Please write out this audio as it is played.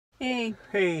Hey.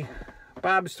 Hey,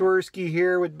 Bob Swirsky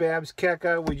here with Babs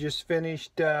Keka. We just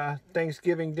finished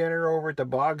Thanksgiving dinner over at the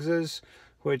Boggses,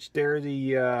 which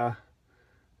they're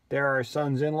our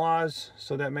son's in-laws,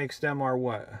 so that makes them our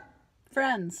what?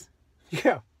 Friends.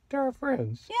 Yeah, they're our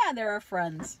friends. Yeah, they're our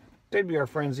friends. They'd be our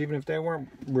friends even if they weren't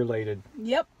related.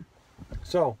 Yep.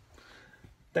 So,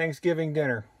 Thanksgiving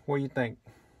dinner, what do you think?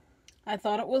 I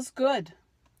thought it was good.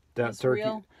 That It's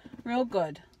turkey, real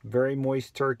good. very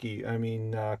moist turkey. I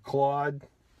mean, Claude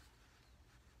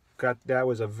that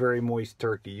was a very moist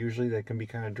turkey. Usually they can be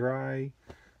kind of dry.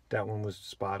 That one was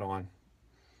spot on.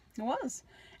 It was.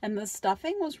 And the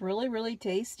stuffing was really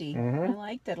tasty. I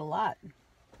liked it a lot. It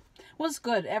was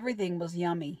good. Everything was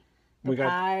yummy. The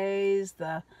pies,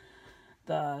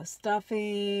 the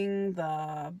stuffing,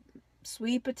 the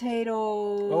sweet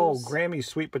potatoes. Oh, Grammy's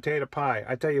sweet potato pie.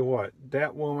 I tell you what,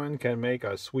 that woman can make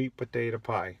a sweet potato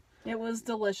pie. It was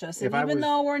delicious. And even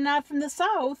though we're not from the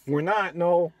South, we're not,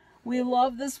 no. We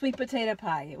love the sweet potato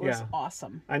pie. It was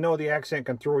awesome. I know the accent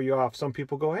can throw you off. Some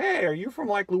people go, hey, are you from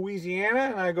like Louisiana?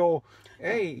 And I go,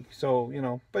 hey. So, you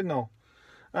know, but no.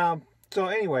 So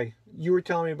anyway, you were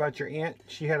telling me about your aunt.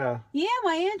 She had a... Yeah,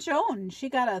 my Aunt Joan. She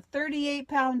got a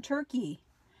 38-pound turkey.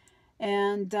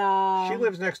 And she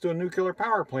lives next to a nuclear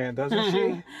power plant, doesn't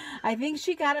she? I think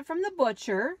she got it from the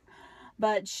butcher.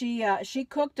 But she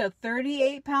cooked a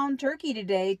 38-pound turkey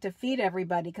today to feed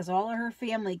everybody because all of her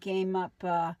family came up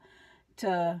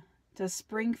to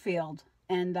Springfield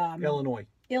and Illinois.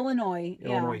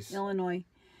 Illinois.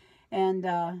 And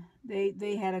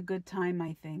they had a good time,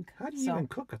 I think. How do you even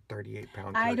cook a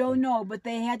 38-pound turkey? I don't know, but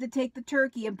they had to take the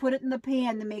turkey and put it in the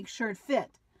pan to make sure it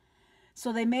fit.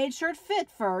 So they made sure it fit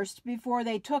first before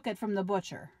they took it from the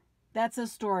butcher. That's a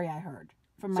story I heard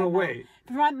from my mom. Wait.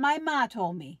 My ma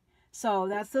told me. So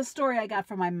that's the story I got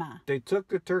from my ma. They took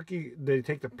the turkey, they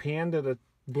take the pan to the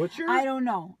butcher? I don't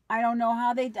know. I don't know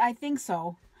how they, I think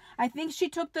so. I think she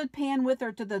took the pan with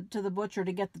her to the butcher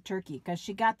to get the turkey because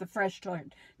she got the fresh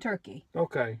turkey.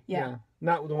 Okay. Yeah.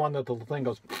 Not the one that the thing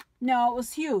goes... No, it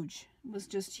was huge. It was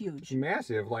just huge.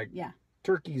 Massive, like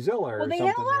Turkeyzilla or something. Well, they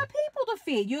had a lot of people to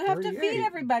feed. You have to feed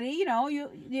everybody. You know,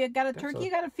 you got a turkey,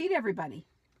 you got to feed everybody.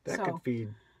 That could feed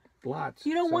lots.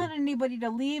 You don't want anybody to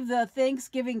leave the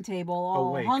Thanksgiving table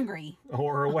all hungry.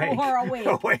 Or awake. Or awake.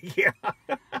 Awake,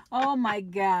 yeah. Oh my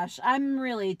gosh. I'm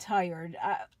really tired.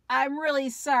 I'm really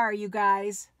sorry, you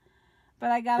guys. But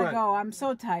I gotta go. I'm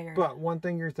so tired. But one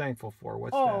thing you're thankful for.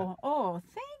 What's that? Oh,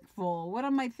 thankful. What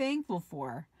am I thankful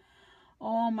for?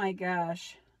 Oh my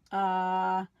gosh.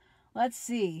 Let's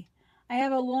see. I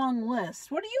have a long list.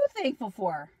 What are you thankful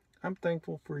for? I'm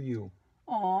thankful for you.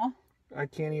 Aw. I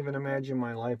can't even imagine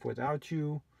my life without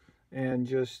you. And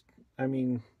just, I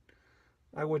mean,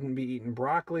 I wouldn't be eating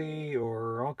broccoli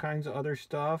or all kinds of other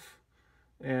stuff.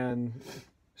 And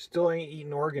still ain't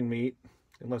eating organ meat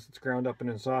unless it's ground up in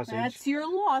a sausage. That's your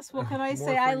loss. What can I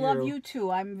say? I love you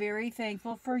too. I'm very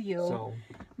thankful for you. So,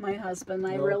 my husband,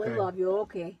 I really love you.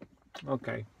 Okay.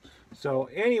 Okay. So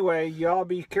anyway, y'all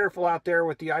be careful out there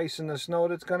with the ice and the snow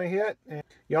that's going to hit. And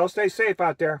y'all stay safe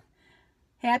out there.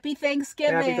 Happy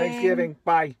Thanksgiving. Happy Thanksgiving.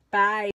 Bye. Bye.